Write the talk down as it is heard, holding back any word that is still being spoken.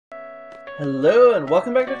Hello and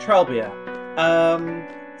welcome back to Tralbia.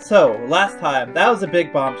 So last time that was a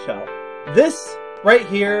big bombshell. This right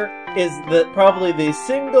here is probably the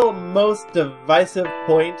single most divisive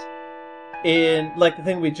point in the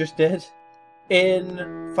thing we just did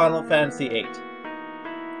in Final Fantasy VIII,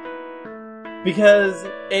 because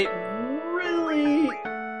it really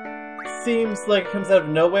seems like it comes out of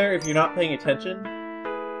nowhere if you're not paying attention.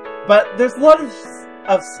 But there's a lot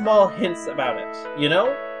of small hints about it, you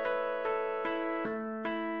know?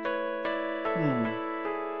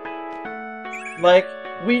 Like,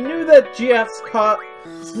 we knew that GF's caught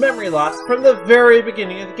memory loss from the very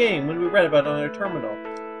beginning of the game when we read about it on our terminal.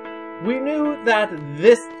 We knew that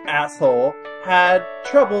this asshole had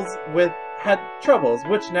troubles,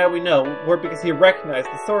 which now we know were because he recognized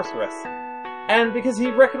the sorceress. And because he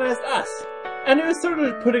recognized us. And he was sort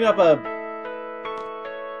of putting up a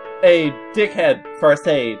dickhead first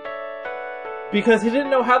aid. Because he didn't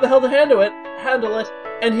know how the hell to handle it,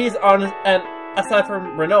 and he's honest, and aside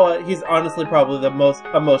from Rinoa, he's honestly probably the most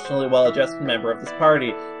emotionally well-adjusted member of this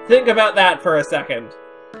party. Think about that for a second.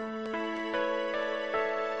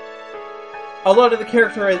 A lot of the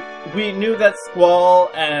characters, we knew that Squall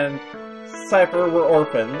and Cypher were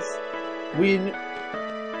orphans. We knew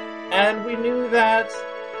that...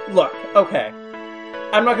 Look, okay.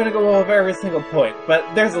 I'm not gonna go over every single point, but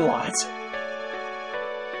there's a lot.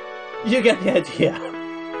 You get the idea.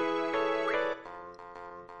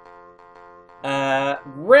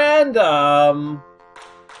 Random.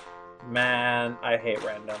 Man, I hate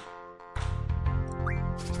random.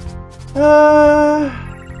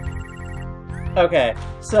 Okay,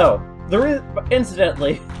 so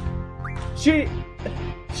incidentally, she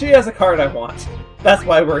has a card I want. That's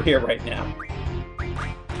why we're here right now.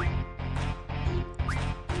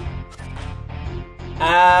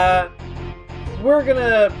 We're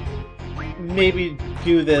gonna maybe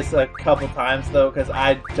do this a couple times though, because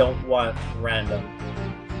I don't want random.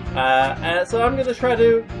 And so I'm gonna try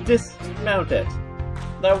to dismount it.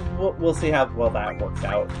 Now we'll see how well that works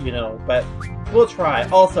out, you know, but we'll try.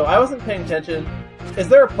 Also, I wasn't paying attention. Is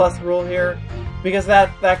there a plus rule here? Because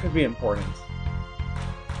that could be important.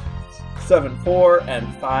 7, 4,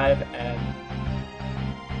 and 5, and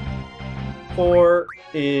 4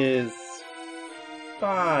 is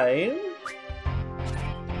fine.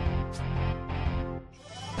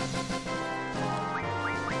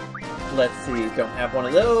 Let's see, don't have one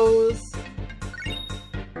of those.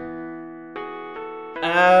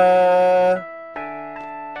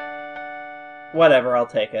 Whatever, I'll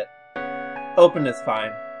take it. Open is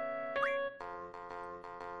fine.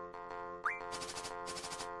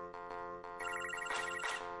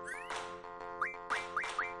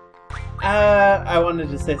 I wanted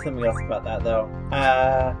to say something else about that, though.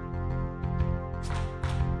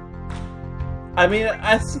 I mean,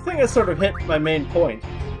 I think I sort of hit my main point.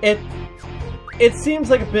 It seems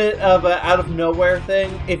like a bit of an out-of-nowhere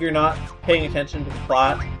thing if you're not paying attention to the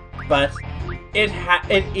plot, but it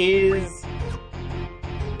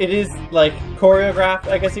is like choreographed,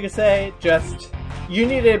 I guess you could say. Just you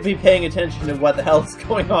need to be paying attention to what the hell is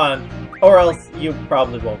going on, or else you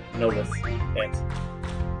probably won't notice it.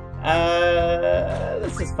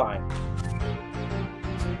 This is fine.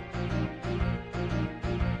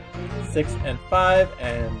 6 and 5,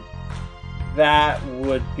 and that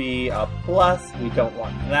would be a plus. We don't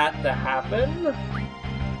want that to happen.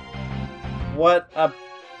 What about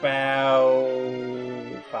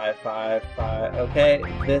 5, 5, 5? Okay,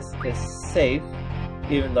 this is safe,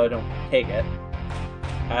 even though I don't take it.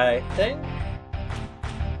 I think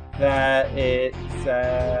that it's,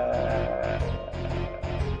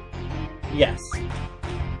 yes.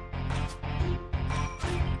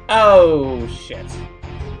 Oh, shit.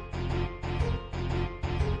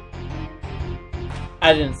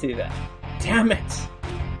 I didn't see that. Damn it!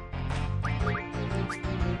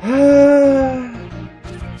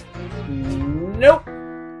 Nope!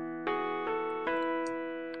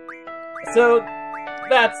 So,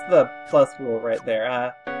 that's the plus rule right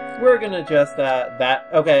there. We're gonna just,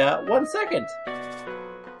 okay, 1 second!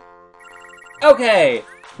 Okay!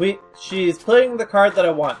 She's playing the card that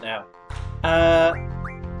I want now.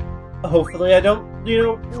 Hopefully I don't,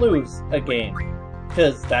 lose a game.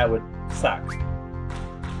 Because that would suck.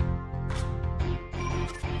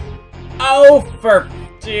 Oh, for...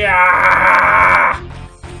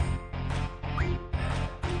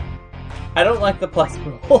 I don't like the plus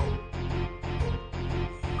rule.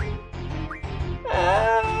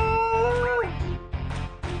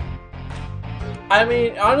 I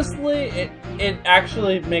mean, honestly, it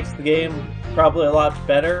actually makes the game probably a lot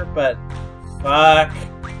better, but fuck.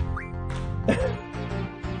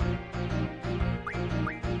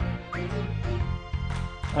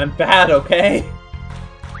 I'm bad, okay?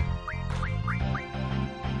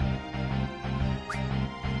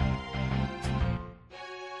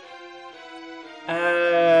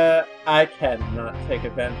 I cannot take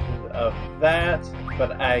advantage of that,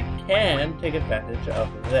 but I can take advantage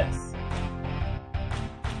of this.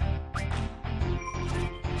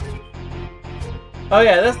 Oh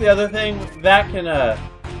yeah, that's the other thing. That can,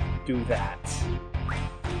 do that.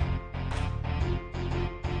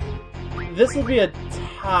 This will be a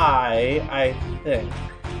tie, I think.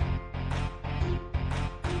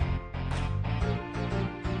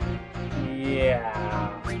 Yeah.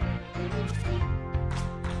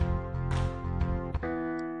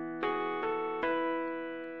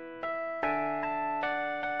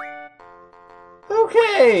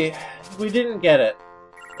 Okay! We didn't get it.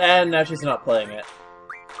 And now she's not playing it.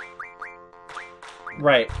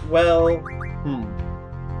 Right, well...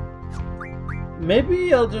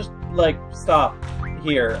 Maybe I'll just, like, stop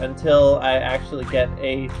here until I actually get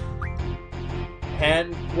a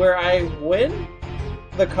hand where I win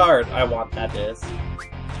the card I want, that is.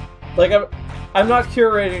 Like, I'm not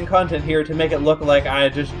curating content here to make it look like I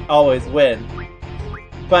just always win.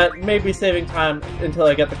 But maybe saving time until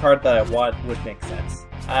I get the card that I want would make sense.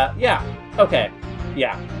 Yeah. Okay.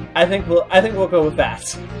 Yeah. I think we'll go with that.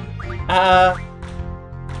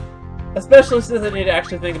 Especially since I need to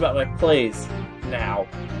actually think about my plays now.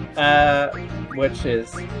 Which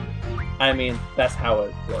is, I mean, that's how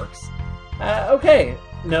it works. Okay.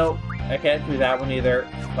 No, I can't do that one either.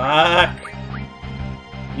 Fuck.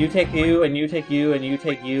 You take you, and you take you, and you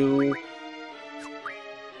take you.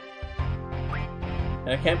 And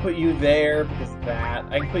I can't put you there because of that.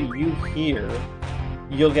 I can put you here.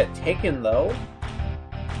 You'll get taken, though.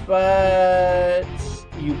 But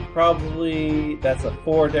you probably... That's a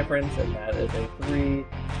 4 difference, and that is a 3.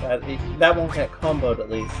 That won't get comboed, at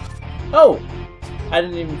least. Oh! I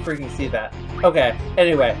didn't even freaking see that. Okay,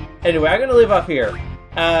 anyway, I'm gonna leave off here.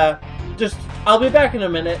 I'll be back in a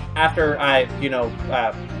minute after I,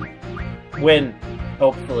 win,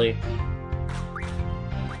 hopefully.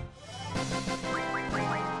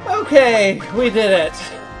 Okay, we did it!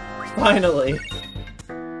 Finally.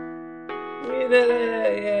 We did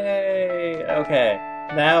it! Yay! Okay,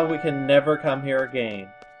 now we can never come here again.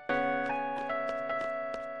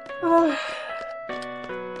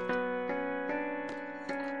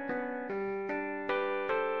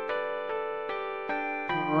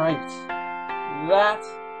 Right. That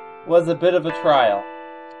was a bit of a trial.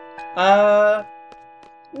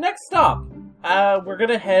 Next stop. We're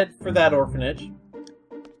gonna head for that orphanage.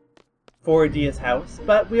 For Dia's house,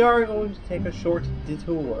 but we are going to take a short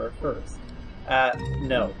detour first.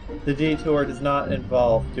 No. The detour does not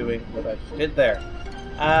involve doing what I just did there.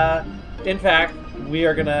 In fact, we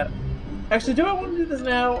are gonna... Actually, do I want to do this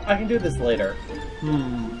now? I can do this later.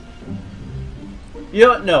 You know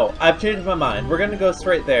what? No, I've changed my mind. We're gonna go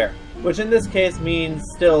straight there. Which in this case means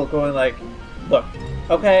still going like... Look,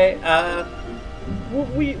 okay,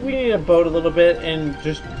 we need to boat a little bit and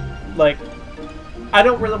just, like... I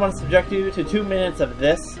don't really want to subject you to 2 minutes of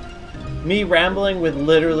this. Me rambling with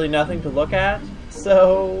literally nothing to look at.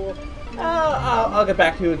 So, I'll get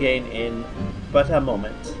back to you again in but a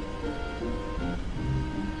moment.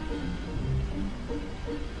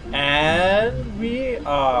 And we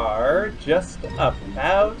are just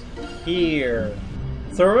about here.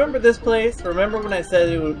 So remember this place? Remember when I said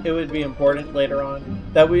it would be important later on?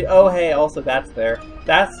 That we, oh hey, also that's there.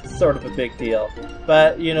 That's sort of a big deal.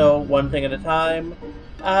 But, you know, one thing at a time.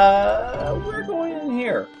 We're going in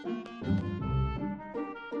here.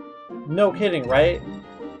 No kidding, right?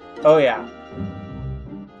 Oh yeah.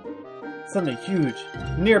 Something huge.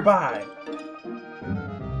 Nearby.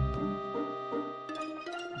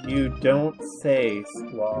 You don't say,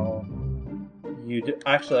 Squall. You do,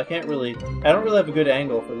 actually, I don't really have a good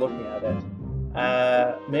angle for looking at it.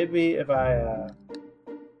 Maybe if I,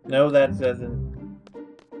 no, that doesn't.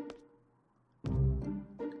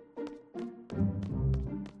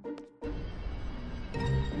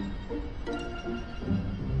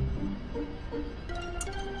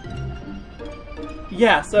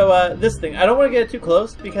 Yeah, so, this thing. I don't want to get too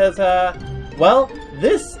close because, well,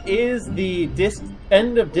 this is the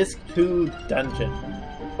end of Disc 2 dungeon.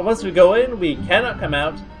 Once we go in, we cannot come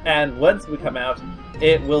out, and once we come out,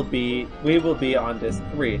 we will be on Disc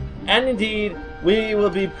 3. And indeed, we will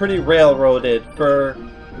be pretty railroaded for,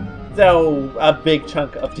 a big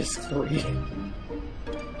chunk of Disc 3.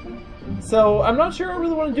 So, I'm not sure I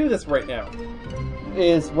really want to do this right now,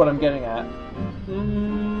 is what I'm getting at.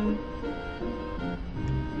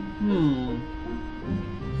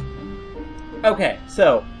 Okay,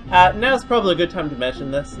 so, now's probably a good time to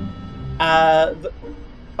mention this.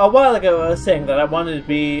 a while ago I was saying that I wanted to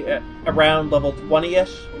be around level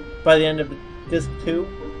 20-ish by the end of Disc 2.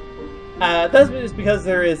 That's just because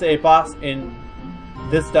there is a boss in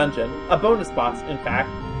this dungeon, a bonus boss in fact,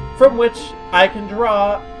 from which I can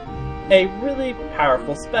draw a really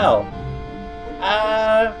powerful spell.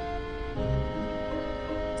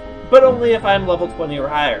 But only if I'm level 20 or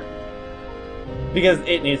higher. Because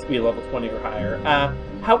it needs to be level 20 or higher.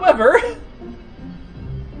 However,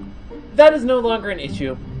 that is no longer an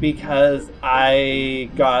issue because I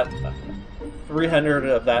got 300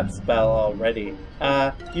 of that spell already.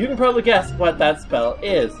 You can probably guess what that spell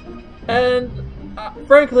is. And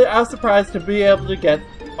frankly, I was surprised to be able to get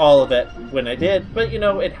all of it when I did, but you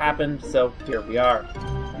know, it happened, so here we are.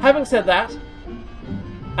 Having said that,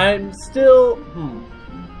 I'm still...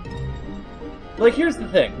 Like, here's the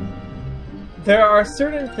thing. There are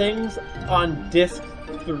certain things on Disc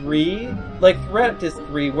 3, like throughout Disc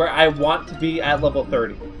 3, where I want to be at level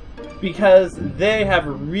 30. Because they have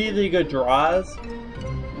really good draws.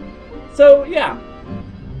 So, yeah.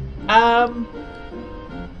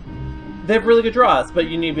 They have really good draws, but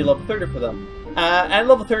you need to be level 30 for them. And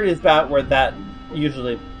level 30 is about where that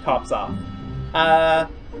usually tops off.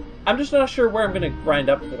 I'm just not sure where I'm going to grind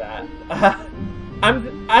up for that.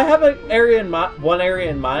 I have one area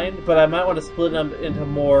in mind, but I might want to split them into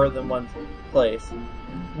more than one place.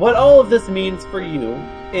 What all of this means for you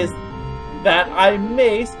is that I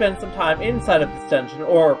may spend some time inside of this dungeon,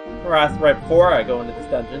 or perhaps right before I go into this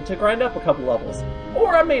dungeon, to grind up a couple levels.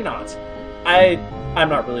 Or I may not. I'm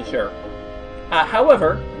not really sure.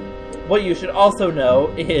 However, what you should also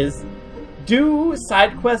know is do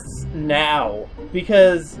side quests now,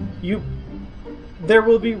 because there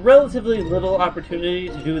will be relatively little opportunity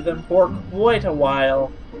to do them for quite a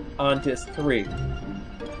while on Disc 3.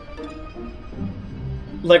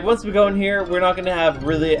 Like, once we go in here, we're not going to have a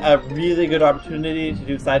really good opportunity to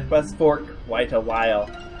do side quests for quite a while.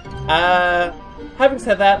 Having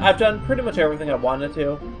said that, I've done pretty much everything I wanted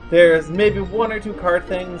to. There's maybe one or two card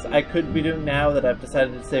things I could be doing now that I've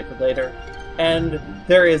decided to save for later. And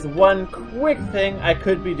there is one quick thing I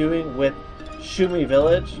could be doing with Shumi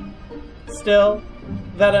Village still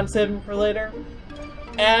that I'm saving for later.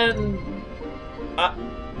 And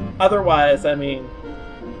otherwise, I need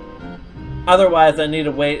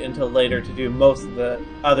to wait until later to do most of the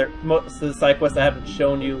side quests I haven't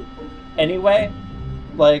shown you anyway.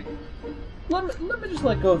 Like, let me just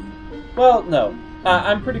go. Well, no.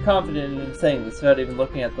 I'm pretty confident in saying this without even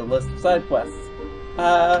looking at the list of side quests.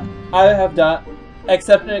 I have done,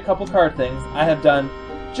 except in a couple card things, I have done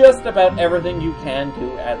just about everything you can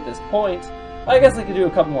do at this point. I guess I could do a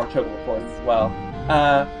couple more choke reports as well.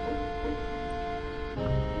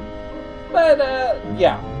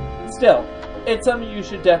 Yeah. Still, it's something you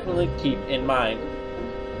should definitely keep in mind.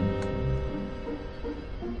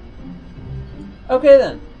 Okay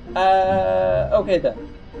then.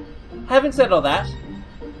 Having said all that,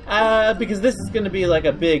 because this is going to be like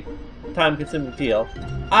a big time-consuming deal,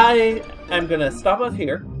 I am going to stop off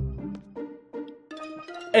here.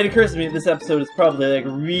 It occurs to me this episode is probably like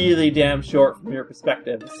really damn short from your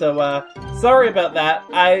perspective, so sorry about that.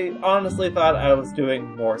 I honestly thought I was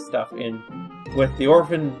doing more stuff with the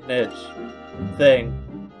orphanage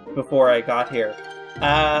thing before I got here.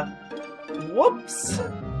 Whoops!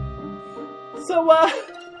 So,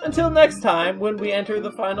 until next time, when we attack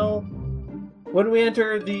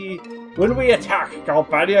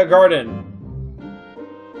Galbadia Garden.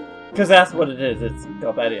 Because that's what it is, it's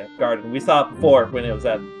Galbadia Garden. We saw it before when it was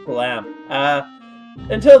at Balam.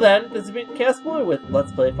 Until then, this has been Chaos Boy with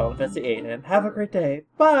Let's Play Final Fantasy VIII, and have a great day.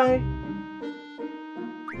 Bye!